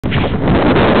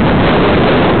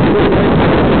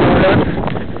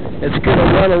it's going to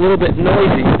run a little bit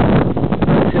noisy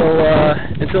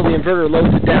until the inverter loads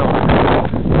it down.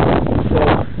 So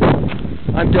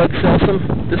I'm Doug Selsom.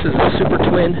 This is a Super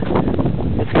Twin.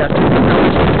 It's got 2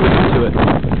 switches to it.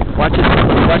 Watch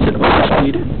it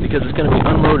overspeed because it's going to be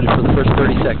unloaded for the first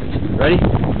 30 seconds. Ready?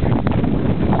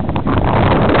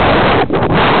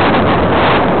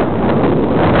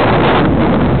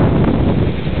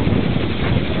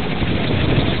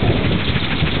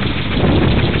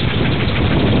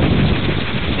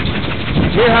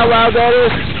 Hear how loud that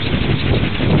is?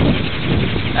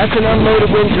 That's an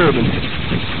unloaded wind turbine.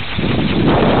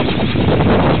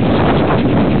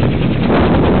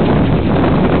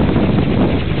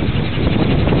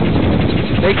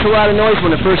 Makes a lot of noise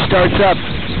when it first starts up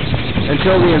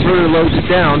until the inverter loads it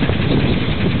down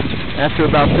after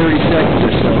about 30 seconds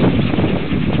or so.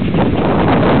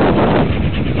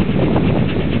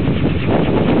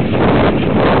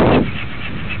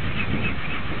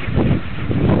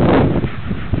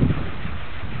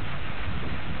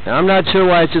 Now, I'm not sure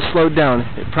why it just slowed down.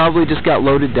 It probably just got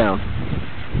loaded down.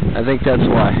 I think that's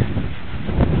why.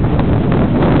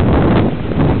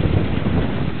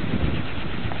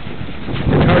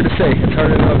 It's hard to say. It's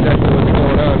hard to know exactly what's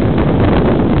going on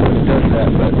when it does that,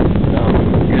 but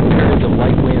in periods of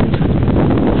light winds,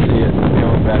 you'll see it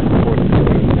going back and forth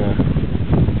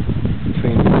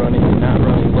between running and not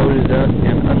running, loaded up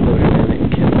and unloaded, and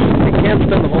it can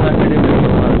spend the whole afternoon making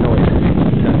a lot of noise.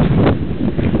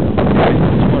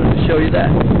 Show you that.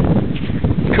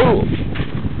 Cool.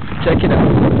 Check it out.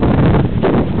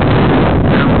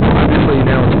 Obviously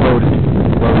now it's loaded.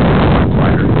 Loaded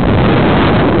quieter.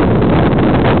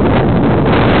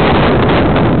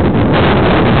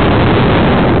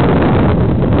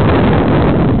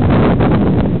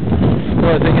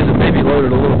 Well, the thing is it may be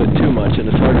loaded a little bit too much, and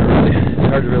it's hard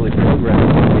to really program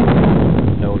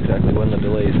it. Know exactly when the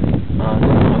delay's on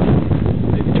and off.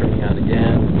 Maybe turning on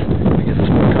again because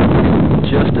it's more complicated.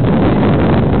 Just a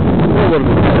little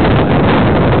bit better.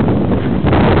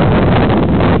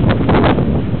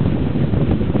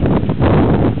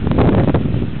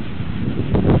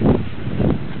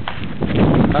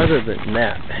 Other than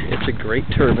that, it's a great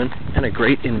turbine and a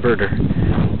great inverter,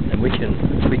 and we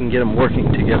can get them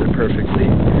working together perfectly.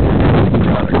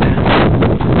 Product.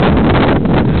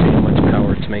 See how much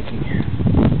power it's making.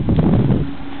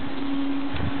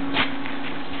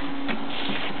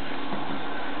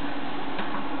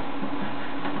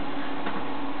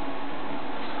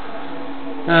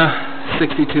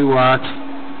 62 watts.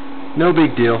 No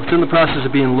big deal. It's in the process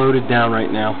of being loaded down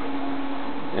right now.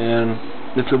 And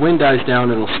if the wind dies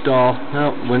down, it'll stall.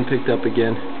 No, wind picked up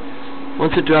again.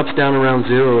 Once it drops down around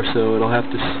 0 or so, it'll have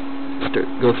to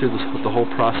go through the whole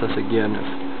process again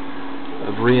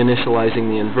of reinitializing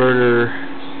the inverter,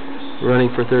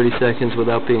 running for 30 seconds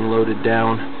without being loaded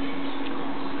down,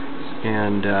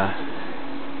 and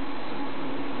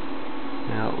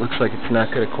now it looks like it's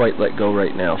not going to quite let go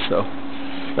right now. So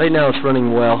right now it's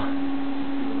running well.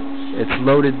 It's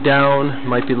loaded down,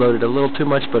 might be loaded a little too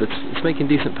much, but it's making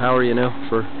decent power, you know,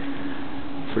 for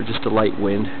just a light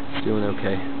wind. It's doing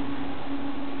okay.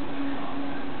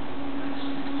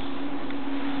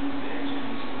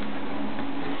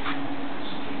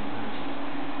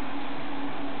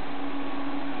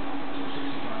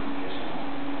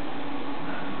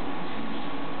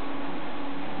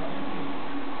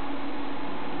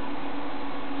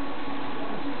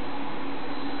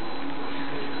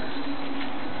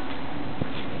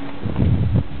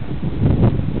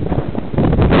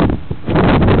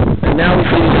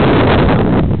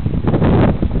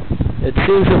 It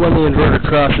seems that when the inverter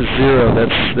crosses 0,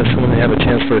 that's when they have a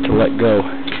chance for it to let go.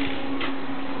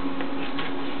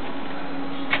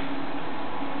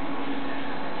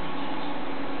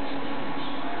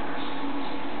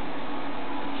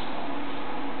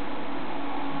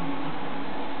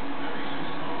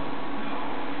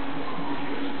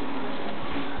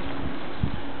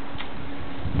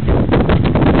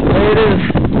 So it is.